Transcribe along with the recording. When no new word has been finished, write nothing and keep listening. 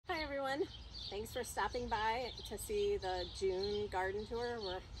everyone. Thanks for stopping by to see the June garden tour.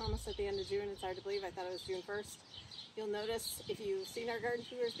 We're almost at the end of June. It's hard to believe. I thought it was June 1st. You'll notice if you've seen our garden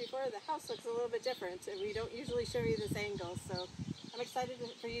tours before, the house looks a little bit different. We don't usually show you this angle, so I'm excited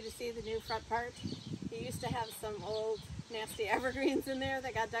for you to see the new front part. You used to have some old nasty evergreens in there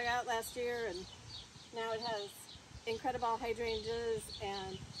that got dug out last year, and now it has incredible hydrangeas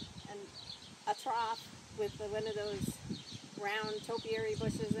and a trough with one of those round topiary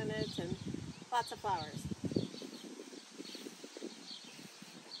bushes in it and lots of flowers.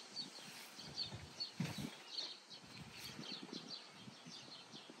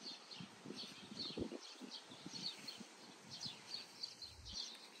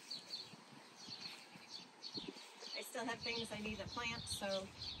 I still have things I need to plant, so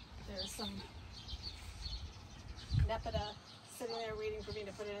there's some Nepeta sitting there waiting for me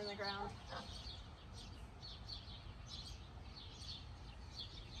to put it in the ground.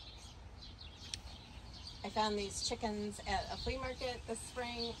 I found these chickens at a flea market this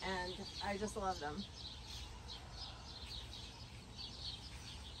spring and I just love them.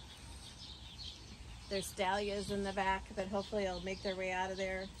 There's dahlias in the back that hopefully will make their way out of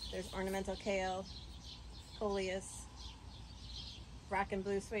there. There's ornamental kale, coleus, rock and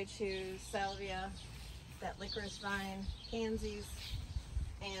blue suede shoes, salvia, that licorice vine, pansies,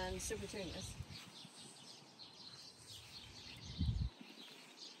 and supertunias.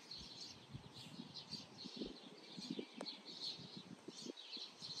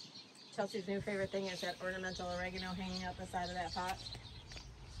 Chelsea's new favorite thing is that ornamental oregano hanging out the side of that pot.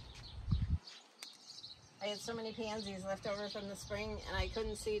 I had so many pansies left over from the spring and I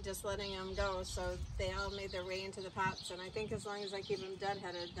couldn't see just letting them go, so they all made their way into the pots, and I think as long as I keep them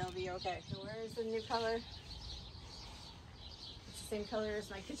deadheaded, they'll be okay. So where's the new color? It's the same color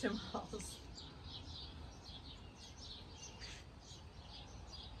as my kitchen walls.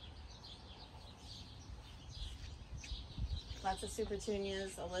 Lots of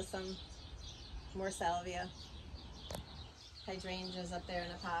supertunias, alyssum, more salvia, hydrangeas up there in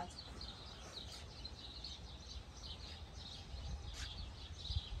a pot.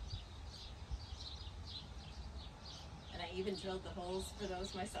 And I even drilled the holes for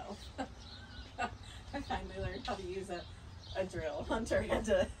those myself. I finally learned how to use a drill. Hunter had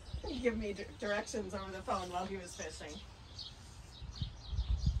to give me directions over the phone while he was fishing.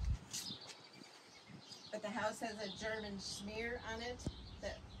 But the house has a German smear on it.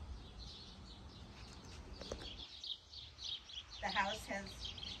 The house has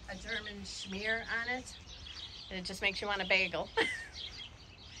a German smear on it, and it just makes you want a bagel.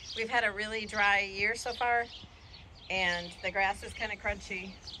 We've had a really dry year so far, and the grass is kind of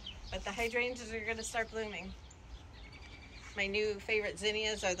crunchy, but the hydrangeas are going to start blooming. My new favorite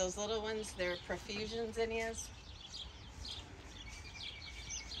zinnias are those little ones. They're profusion zinnias.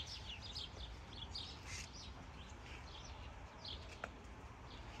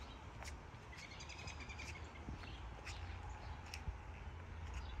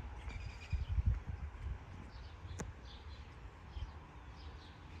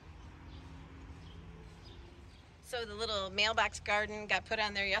 So the little mailbox garden got put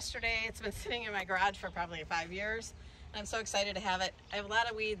on there yesterday. It's been sitting in my garage for probably 5 years. I'm so excited to have it. I have a lot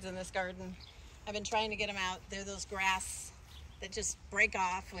of weeds in this garden. I've been trying to get them out. They're those grass that just break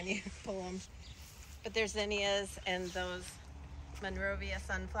off when you pull them. But there's zinnias and those Monrovia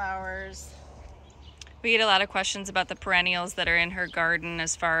sunflowers. We get a lot of questions about the perennials that are in her garden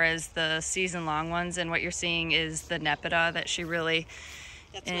as far as the season-long ones, and what you're seeing is the Nepeta that she really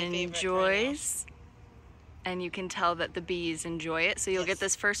enjoys. And you can tell that the bees enjoy it. So you'll get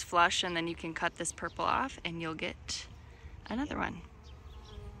this first flush, and then you can cut this purple off and you'll get another one.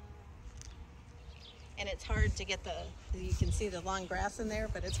 And it's hard to get you can see the long grass in there,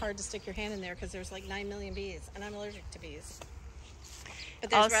 but it's hard to stick your hand in there because there's like 9 million bees, and I'm allergic to bees.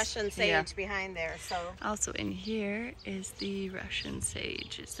 But there's Russian sage behind there, so. Also in here is the Russian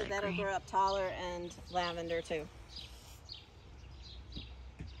sage. So that'll grow up taller, and lavender too.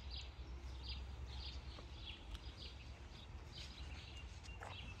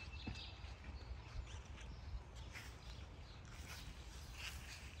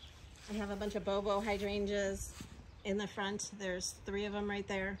 I have a bunch of bobo hydrangeas in the front. There's 3 of them right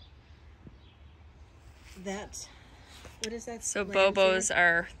there. What is that? So bobos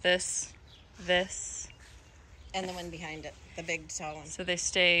are this, and the one behind it, the big tall one. So they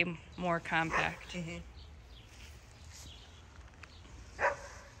stay more compact. Mm-hmm.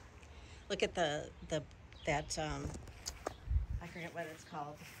 Look at that I forget what it's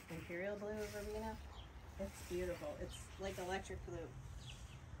called. Imperial blue verbena. It's beautiful. It's like electric blue.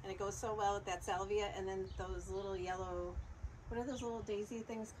 And it goes so well with that salvia, and then those little yellow, what are those little daisy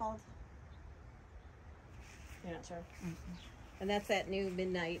things called? You're not sure? And that's that new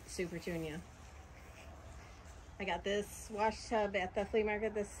Midnight Super Tunia. I got this wash tub at the flea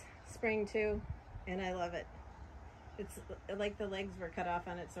market this spring too, and I love it. It's like the legs were cut off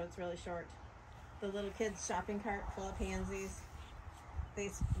on it, so it's really short. The little kids' shopping cart full of pansies. They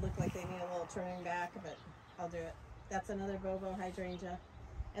look like they need a little trimming back, but I'll do it. That's another Bobo hydrangea.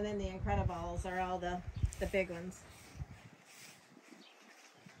 And then the Incredibles are all the big ones.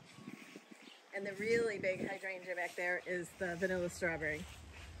 And the really big hydrangea back there is the vanilla strawberry.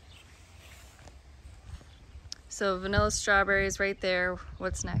 So vanilla strawberries right there.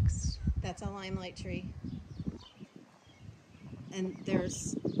 What's next? That's a limelight tree. And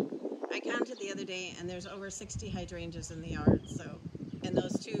I counted the other day, and there's over 60 hydrangeas in the yard. So, and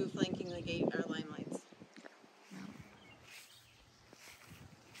those two flanking the gate are limelights.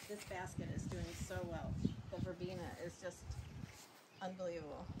 This basket is doing so well. The verbena is just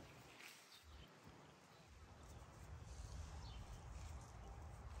unbelievable.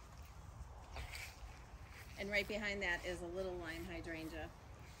 And right behind that is a little lime hydrangea.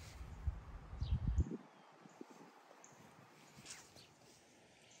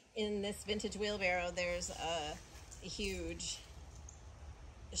 In this vintage wheelbarrow, there's a huge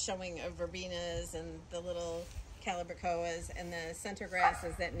showing of verbenas and the little calibrachoas, and the center grass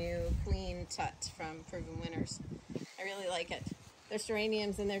is that new Queen Tut from Proven Winners. I really like it. There's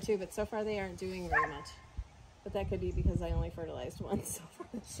geraniums in there too, but so far they aren't doing very much. But that could be because I only fertilized once so far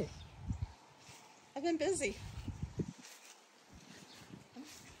this year. I've been busy.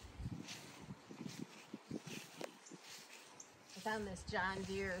 I found this John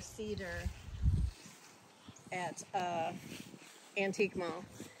Deere cedar at Antique Mall,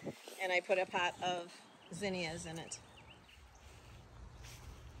 and I put a pot of zinnias in it.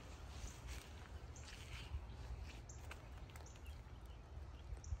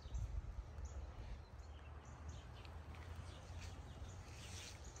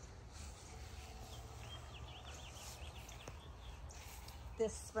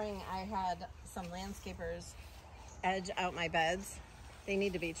 This spring I had some landscapers edge out my beds. They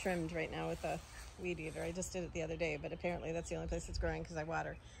need to be trimmed right now with a weed eater. I just did it the other day, but apparently that's the only place it's growing because I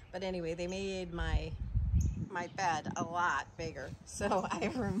water. But anyway, they made my bed a lot bigger, so I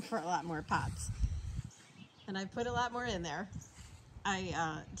have room for a lot more pots. And I put a lot more in there.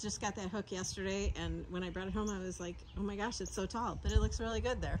 I just got that hook yesterday, and when I brought it home I was like, oh my gosh, it's so tall, but it looks really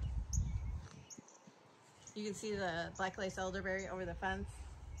good there. You can see the black lace elderberry over the fence.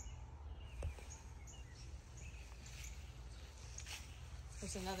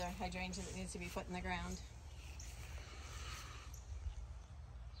 There's another hydrangea that needs to be put in the ground.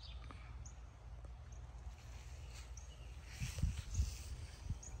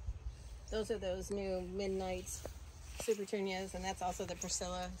 Those are those new Midnight Super Tunias, and that's also the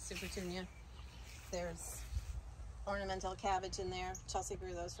Priscilla Super Tunia. There's ornamental cabbage in there. Chelsea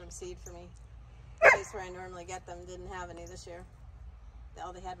grew those from seed for me. The place where I normally get them didn't have any this year.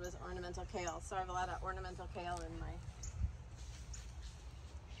 All they had was ornamental kale, so I have a lot of ornamental kale in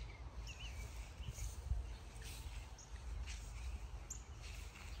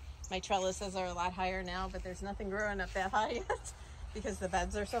my trellises are a lot higher now, but there's nothing growing up that high yet because the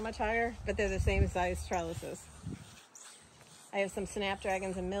beds are so much higher, but they're the same size trellises. I have some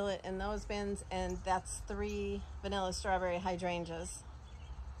snapdragons and millet in those bins, and that's 3 vanilla strawberry hydrangeas.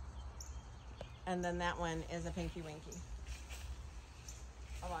 And then that one is a Pinky Winky,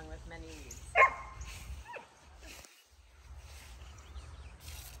 along with many weeds.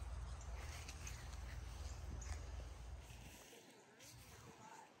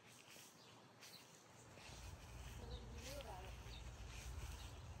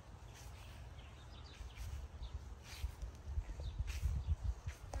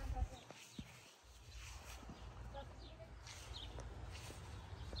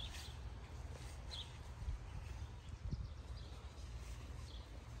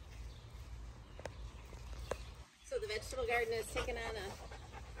 So the vegetable garden has taken on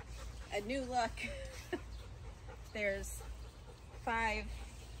a new look. There's 5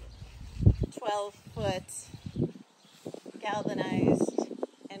 12-foot galvanized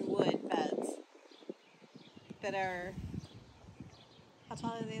and wood beds that are, how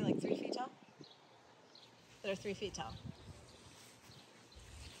tall are they? Like 3 feet tall? They're 3 feet tall.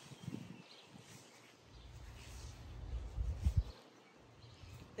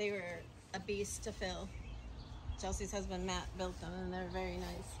 They were a beast to fill. Chelsea's husband Matt built them, and they're very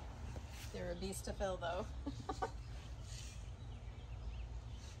nice. They were a beast to fill though.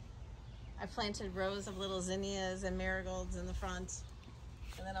 I planted rows of little zinnias and marigolds in the front,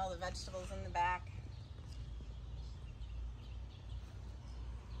 and then all the vegetables in the back.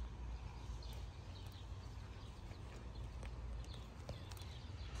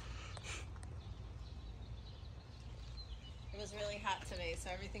 was really hot today,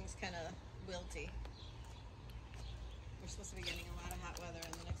 so everything's kind of wilty. We're supposed to be getting a lot of hot weather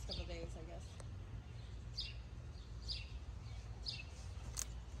in the next couple of days, I guess.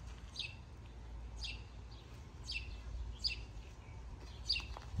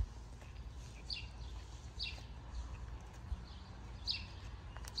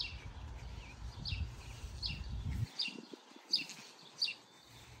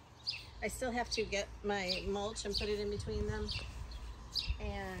 I still have to get my mulch and put it in between them,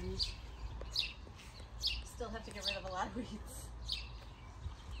 and still have to get rid of a lot of weeds.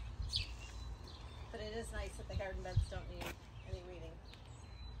 But it is nice that the garden beds don't need any weeding.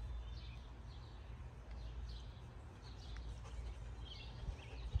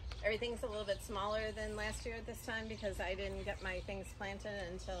 Everything's a little bit smaller than last year at this time because I didn't get my things planted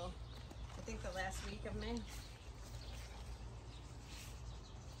until I think the last week of May.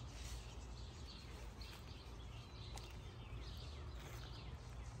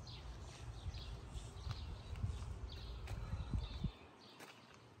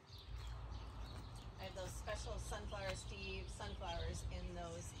 Special Sunflower Steve sunflowers in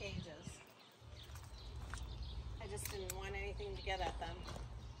those cages. I just didn't want anything to get at them.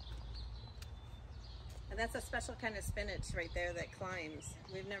 And that's a special kind of spinach right there that climbs.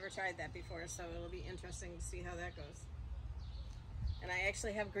 We've never tried that before, so it'll be interesting to see how that goes. And I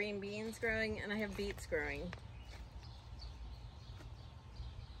actually have green beans growing and I have beets growing.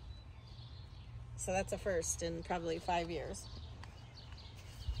 So that's a first in probably 5 years.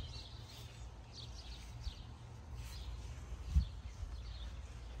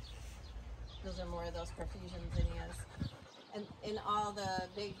 Those are more of those profusion zinnias. And in all the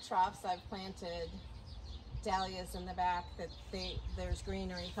big troughs I've planted dahlias in the back that there's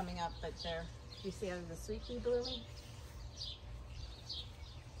greenery coming up, but you see how the sweet pea blooming?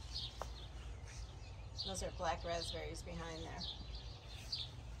 Those are black raspberries behind there.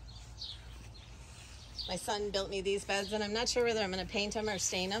 My son built me these beds, and I'm not sure whether I'm going to paint them or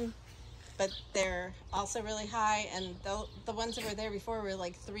stain them, but they're also really high, and the ones that were there before were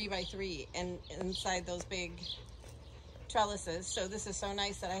like 3 by 3 and inside those big trellises. So this is so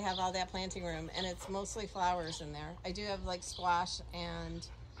nice that I have all that planting room, and it's mostly flowers in there. I do have like squash and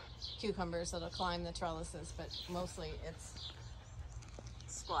cucumbers that'll climb the trellises, but mostly it's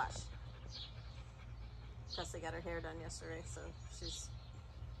squash. Presley got her hair done yesterday, so she's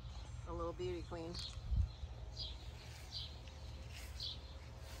a little beauty queen.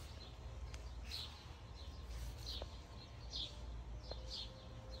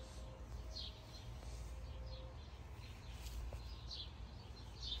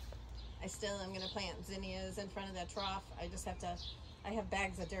 I am going to plant zinnias in front of that trough. I have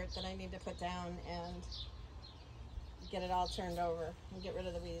bags of dirt that I need to put down and get it all turned over and get rid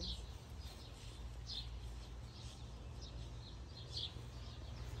of the weeds.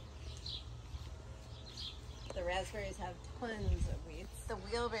 The raspberries have tons of weeds. The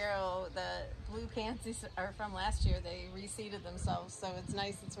wheelbarrow, the blue pansies are from last year. They reseeded themselves, so it's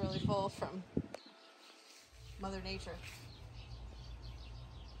nice. It's really full from Mother Nature.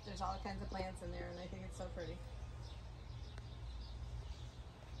 There's all kinds of plants in there, and I think it's so pretty.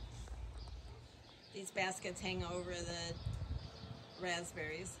 These baskets hang over the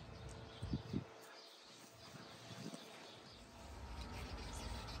raspberries.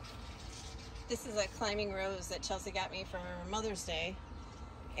 This is a climbing rose that Chelsea got me for Mother's Day,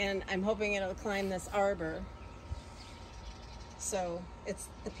 and I'm hoping it'll climb this arbor. So it's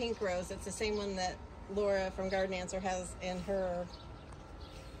the pink rose. It's the same one that Laura from Garden Answer has in her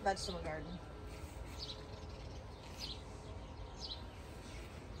vegetable garden.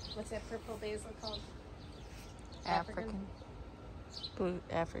 What's that purple basil called? African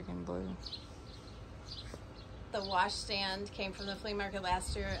blue. The wash stand came from the flea market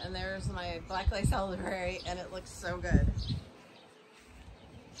last year, and there's my black lace elderberry, and it looks so good.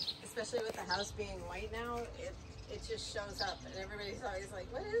 Especially with the house being white now, it just shows up, and everybody's always like,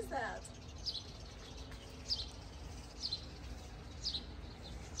 what is that?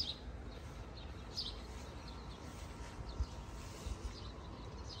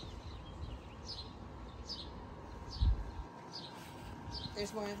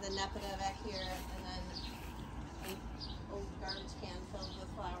 There's more of the nepeta back here, and then an old garbage can filled with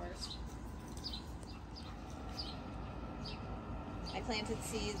flowers. I planted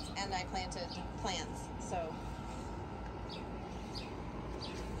seeds and I planted plants, so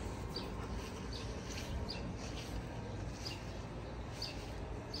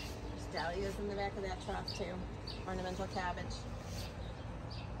there's dahlias in the back of that trough too. Ornamental cabbage.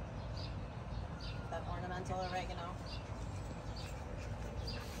 That ornamental oregano.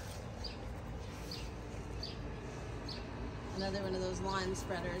 Another one of those lawn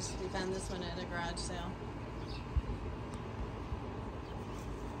spreaders. We found this one at a garage sale.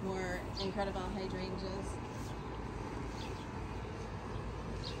 More incredible hydrangeas.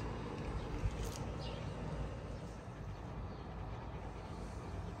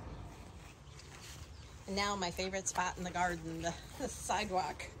 And now my favorite spot in the garden, the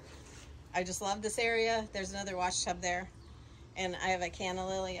sidewalk. I just love this area. There's another wash tub there. And I have a canna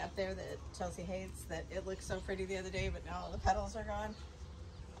lily up there that Chelsea hates, that it looked so pretty the other day, but now all the petals are gone.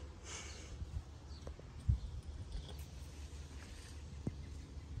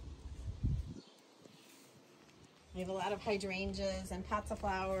 I have a lot of hydrangeas and pots of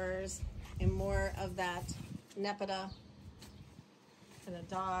flowers and more of that nepeta and a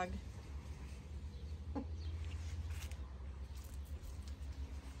dog.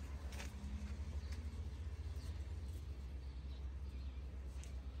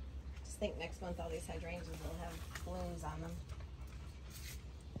 Just think next month all these hydrangeas will have blooms on them.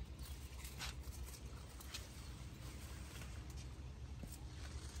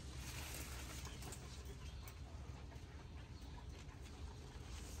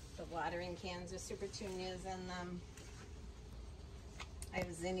 Watering cans with super petunias in them. I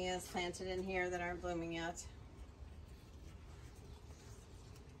have zinnias planted in here that aren't blooming yet.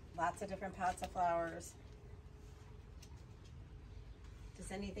 Lots of different pots of flowers.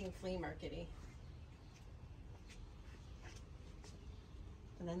 Just anything flea markety.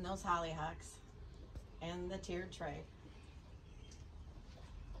 And then those hollyhocks and the tiered tray.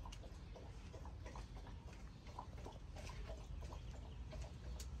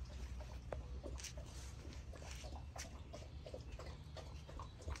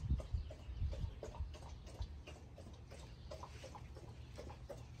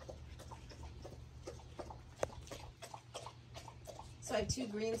 So I have two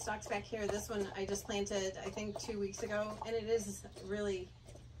green stalks back here. This one I just planted, I think 2 weeks ago, and it is really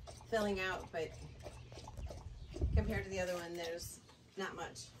filling out, but compared to the other one, there's not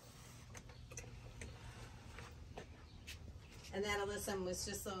much. And that alyssum was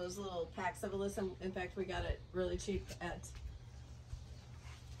just those little packs of alyssum. In fact, we got it really cheap at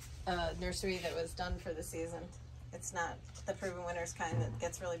a nursery that was done for the season. It's not the Proven Winners kind that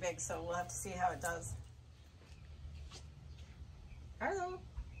gets really big, so we'll have to see how it does. Hello.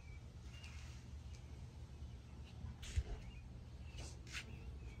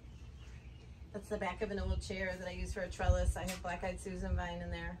 That's the back of an old chair that I use for a trellis. I have black-eyed Susan vine in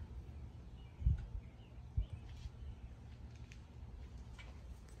there.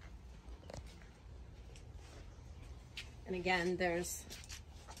 And again, there's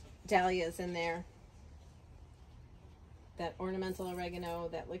dahlias in there. That ornamental oregano,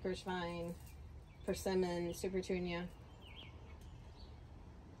 that licorice vine, persimmon, super petunia.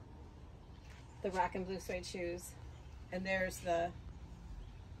 The rock and blue suede shoes. And there's the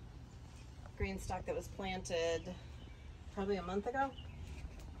green stalk that was planted probably a month ago.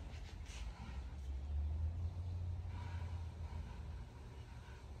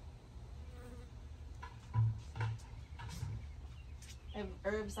 I have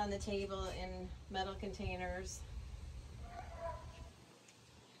herbs on the table in metal containers.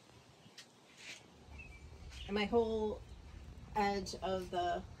 And my whole edge of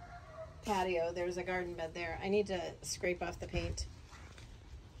the patio, there's a garden bed there. I need to scrape off the paint.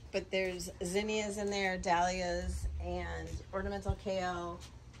 But there's zinnias in there, dahlias, and ornamental kale,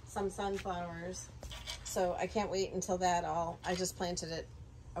 some sunflowers. So I can't wait until that all, I just planted it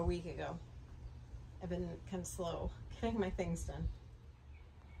a week ago. I've been kind of slow getting my things done.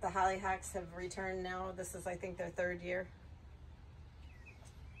 The hollyhocks have returned now. This is, I think, their third year.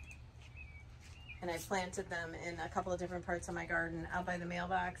 And I planted them in a couple of different parts of my garden, out by the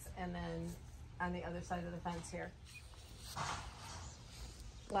mailbox and then on the other side of the fence here.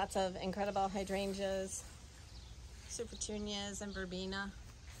 Lots of incredible hydrangeas, super petunias, and verbena.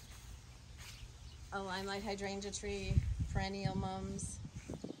 A limelight hydrangea tree, perennial mums,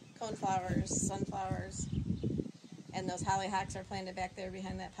 coneflowers, sunflowers, and those hollyhocks are planted back there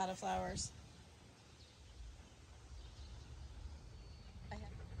behind that pot of flowers.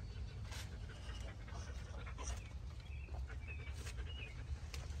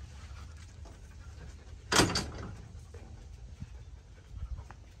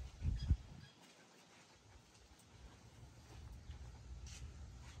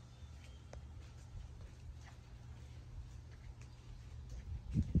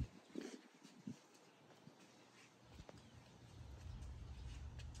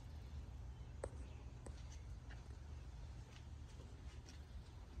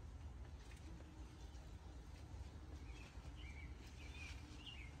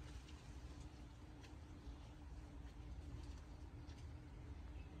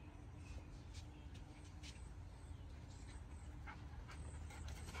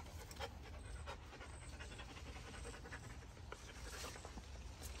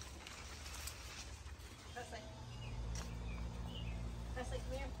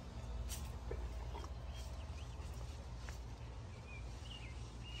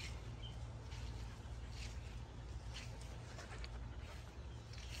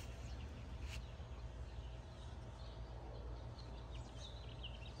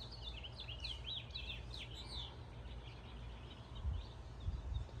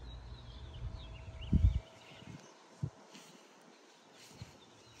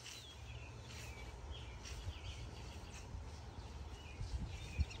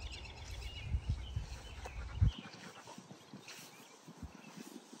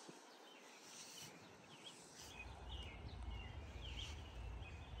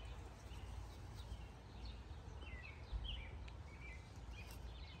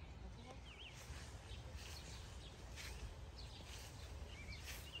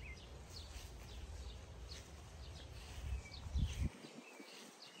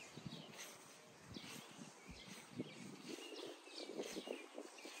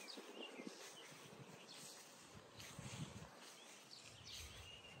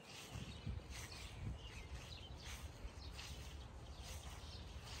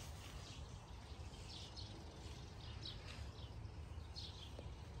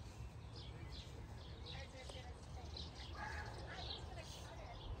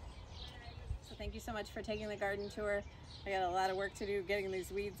 Thank you so much for taking the garden tour. I got a lot of work to do getting these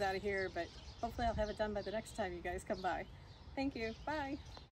weeds out of here, but hopefully I'll have it done by the next time you guys come by. Thank you. Bye.